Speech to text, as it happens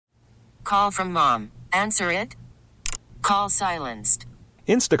Call from mom. Answer it. Call silenced.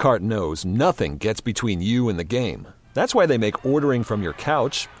 Instacart knows nothing gets between you and the game. That's why they make ordering from your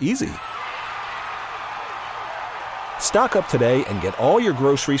couch easy. Stock up today and get all your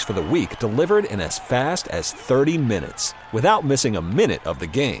groceries for the week delivered in as fast as 30 minutes without missing a minute of the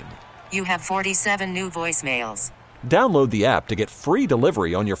game. You have 47 new voicemails. Download the app to get free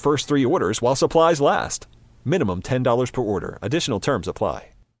delivery on your first 3 orders while supplies last. Minimum $10 per order. Additional terms apply.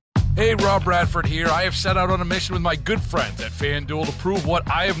 Hey, Rob Bradford here. I have set out on a mission with my good friends at FanDuel to prove what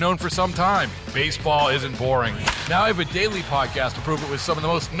I have known for some time. Baseball isn't boring. Now I have a daily podcast to prove it with some of the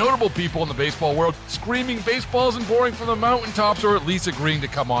most notable people in the baseball world, screaming baseball isn't boring from the mountaintops, or at least agreeing to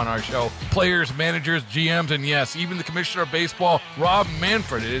come on our show. Players, managers, GMs, and yes, even the commissioner of baseball, Rob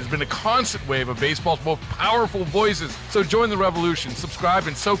Manfred. It has been a constant wave of baseball's most powerful voices. So join the revolution. Subscribe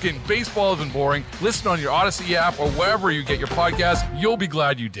and soak in Baseball Isn't Boring. Listen on your Odyssey app or wherever you get your podcasts. You'll be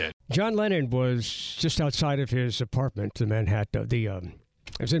glad you did. John Lennon was just outside of his apartment in Manhattan.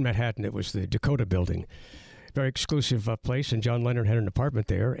 It was in Manhattan. It was the Dakota Building, very exclusive place. And John Lennon had an apartment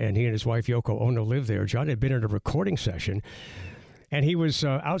there, and he and his wife Yoko Ono lived there. John had been in a recording session, and he was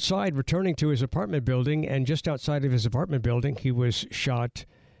outside returning to his apartment building. And just outside of his apartment building, he was shot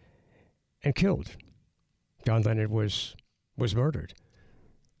and killed. John Lennon was murdered,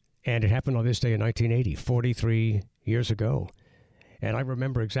 and it happened on this day in 1980, 43 years ago. And I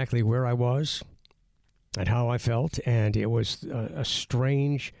remember exactly where I was and how I felt, and it was a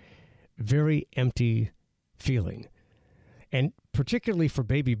strange, very empty feeling. And particularly for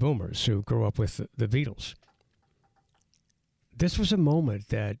baby boomers who grew up with the Beatles, this was a moment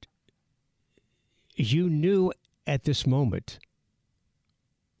that you knew at this moment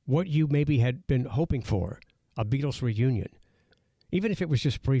what you maybe had been hoping for, a Beatles reunion, even if it was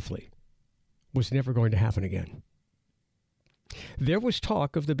just briefly, was never going to happen again. There was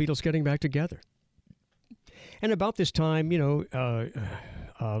talk of the Beatles getting back together. And about this time, Lorne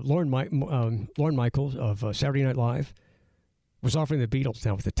Michaels of Saturday Night Live was offering the Beatles,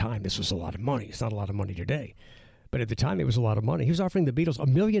 now at the time this was a lot of money. It's not a lot of money today. But at the time it was a lot of money. He was offering the Beatles $1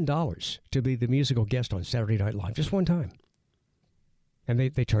 million to be the musical guest on Saturday Night Live, just one time. And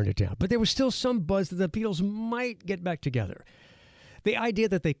they turned it down. But there was still some buzz that the Beatles might get back together. The idea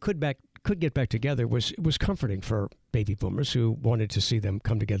that they could get back together was comforting for baby boomers who wanted to see them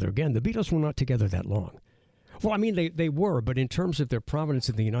come together again. The Beatles were not together that long. Well, I mean, they were, but in terms of their prominence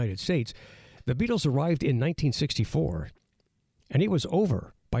in the United States, the Beatles arrived in 1964, and it was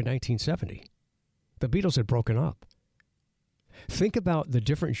over by 1970. The Beatles had broken up. Think about the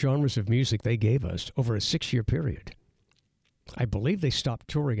different genres of music they gave us over a 6-year period. I believe they stopped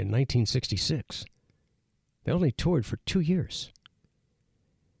touring in 1966. They only toured for 2 years.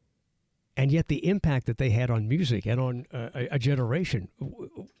 And yet the impact that they had on music and on a generation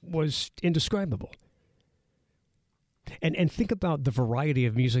was indescribable. And think about the variety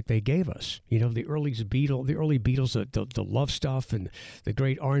of music they gave us. You know, the early Beatles, the love stuff and the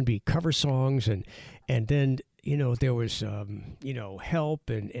great R&B cover songs. And then, there was, Help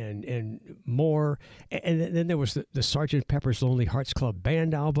and more. And then there was the Sgt. Pepper's Lonely Hearts Club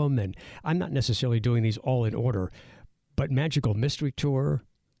Band album. And I'm not necessarily doing these all in order, but Magical Mystery Tour,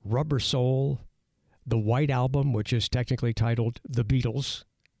 Rubber Soul, the White Album, which is technically titled The Beatles,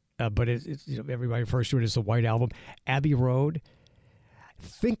 but everybody refers to it as the White Album, Abbey Road.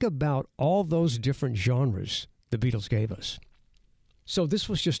 Think about all those different genres the Beatles gave us. So this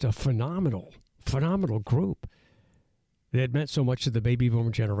was just a phenomenal group that meant so much to the baby boomer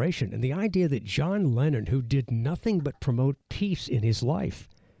generation. And the idea that John Lennon, who did nothing but promote peace in his life,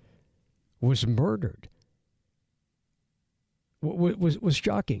 was murdered was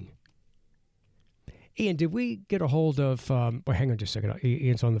shocking. Ian, did we get a hold of... hang on just a second.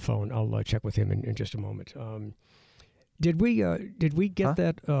 Ian's on the phone. I'll check with him in just a moment. Did we get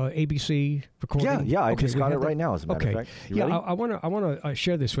that ABC recording? Yeah. I just got it right now, as a matter of fact. You ready? I want to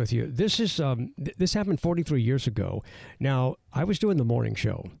share this with you. This is this happened 43 years ago. Now, I was doing the morning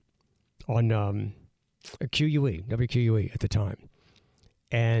show on WQUE at the time,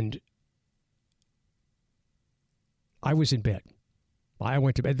 and I was in bed. I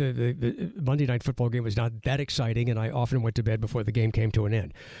went to bed. The Monday Night Football game was not that exciting, and I often went to bed before the game came to an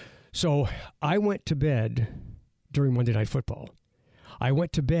end. So I went to bed during Monday Night Football. I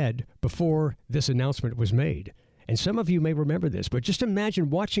went to bed before this announcement was made. And some of you may remember this, but just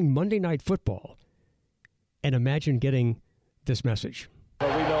imagine watching Monday Night Football and imagine getting this message.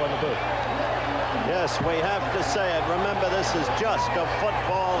 What we know in the booth. Yes, we have to say it. Remember, this is just a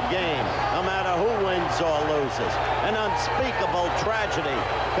football game, no matter who wins or loses. An unspeakable tragedy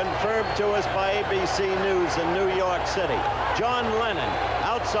confirmed to us by ABC News in New York City. John Lennon,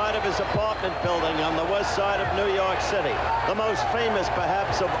 outside of his apartment building on the west side of New York City, the most famous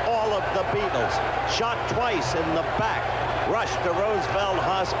perhaps of all of the Beatles, shot twice in the back, rushed to Roosevelt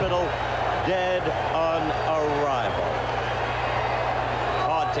Hospital, dead on arrival.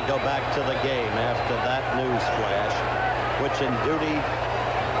 Hard to go back to the game after that news flash, which in duty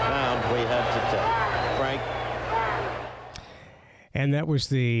bound we had to take. Frank? And that was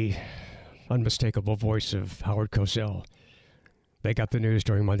the unmistakable voice of Howard Cosell. They got the news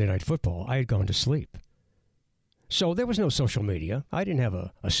during Monday Night Football. I had gone to sleep. So there was no social media. I didn't have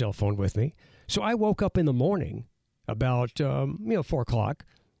a cell phone with me. So I woke up in the morning about 4 o'clock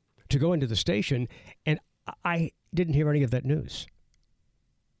to go into the station, and I didn't hear any of that news.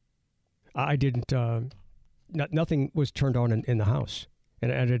 I didn't, nothing was turned on in the house,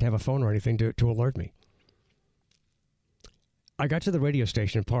 and I didn't have a phone or anything to alert me. I got to the radio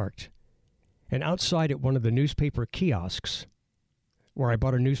station and parked, and outside at one of the newspaper kiosks, where I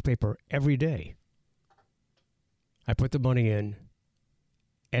bought a newspaper every day, I put the money in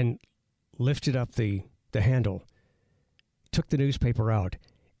and lifted up the handle, took the newspaper out,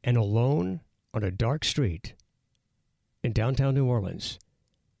 and alone on a dark street in downtown New Orleans,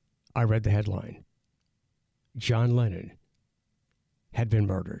 I read the headline: John Lennon had been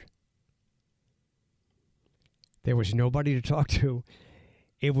murdered. There was nobody to talk to.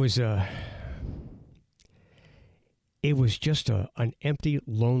 It was just an empty,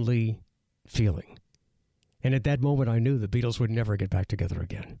 lonely feeling. And at that moment, I knew the Beatles would never get back together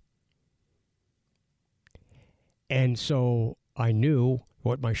again. And so I knew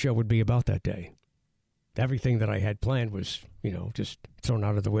what my show would be about that day. Everything that I had planned was, just thrown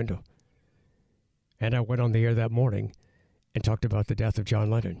out of the window. And I went on the air that morning and talked about the death of John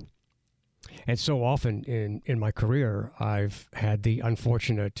Lennon. And so often in my career, I've had the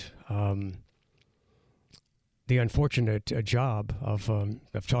unfortunate job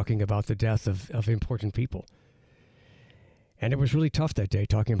of talking about the death of important people. And it was really tough that day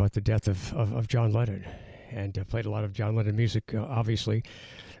talking about the death of John Lennon. And played a lot of John Lennon music, obviously.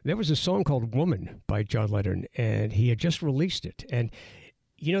 There was a song called Woman by John Lennon, and he had just released it. And,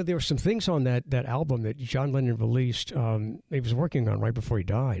 there were some things on that album that John Lennon released, he was working on right before he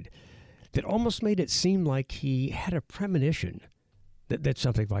died, that almost made it seem like he had a premonition that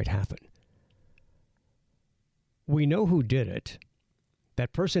something might happen. We know who did it.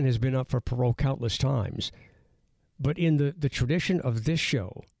 That person has been up for parole countless times. But in the tradition of this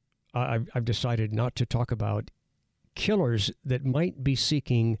show, I've decided not to talk about killers that might be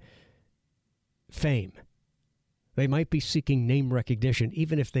seeking fame. They might be seeking name recognition,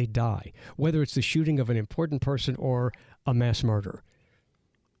 even if they die, whether it's the shooting of an important person or a mass murder.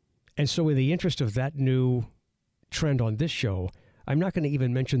 And so in the interest of that new trend on this show, I'm not going to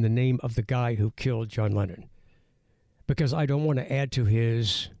even mention the name of the guy who killed John Lennon, because I don't want to add to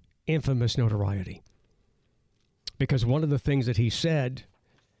his infamous notoriety. Because one of the things that he said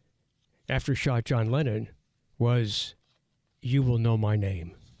after he shot John Lennon was, "You will know my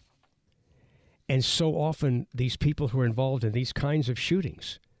name." And so often these people who are involved in these kinds of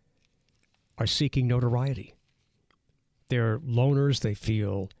shootings are seeking notoriety. They're loners, they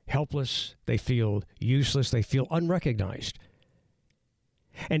feel helpless, they feel useless, they feel unrecognized.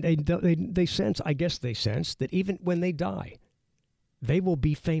 And they sense that even when they die, they will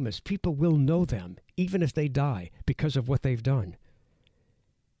be famous. People will know them, even if they die, because of what they've done.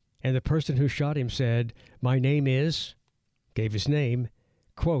 And the person who shot him said, "My name is," gave his name,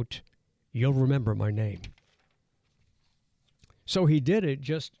 quote, "You'll remember my name." So he did it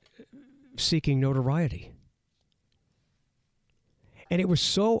just seeking notoriety. And it was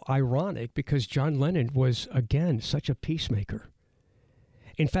so ironic because John Lennon was, again, such a peacemaker.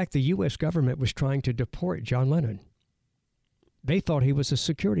 In fact, the U.S. government was trying to deport John Lennon. They thought he was a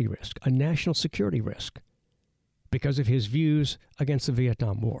security risk, a national security risk, because of his views against the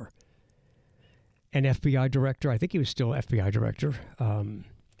Vietnam War. An FBI director, I think he was still FBI director,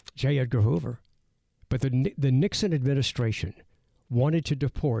 J. Edgar Hoover, but the Nixon administration wanted to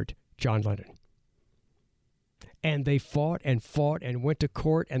deport John Lennon. And they fought and went to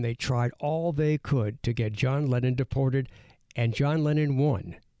court, and they tried all they could to get John Lennon deported, and John Lennon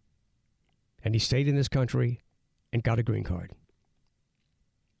won. And he stayed in this country and got a green card.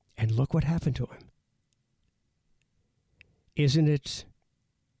 And look what happened to him. Isn't it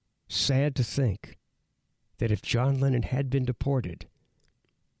sad to think that if John Lennon had been deported,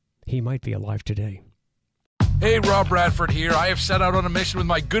 he might be alive today? Hey, Rob Bradford here. I have set out on a mission with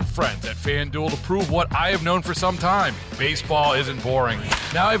my good friends at FanDuel to prove what I have known for some time. Baseball isn't boring.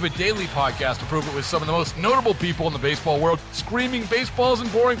 Now I have a daily podcast to prove it with some of the most notable people in the baseball world, screaming baseball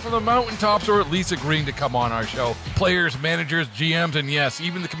isn't boring from the mountaintops, or at least agreeing to come on our show. Players, managers, GMs, and yes,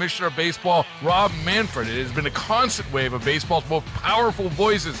 even the commissioner of baseball, Rob Manfred. It has been a constant wave of baseball's most powerful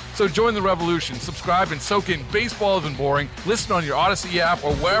voices. So join the revolution. Subscribe and soak in Baseball Isn't Boring. Listen on your Odyssey app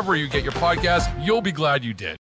or wherever you get your podcasts. You'll be glad you did.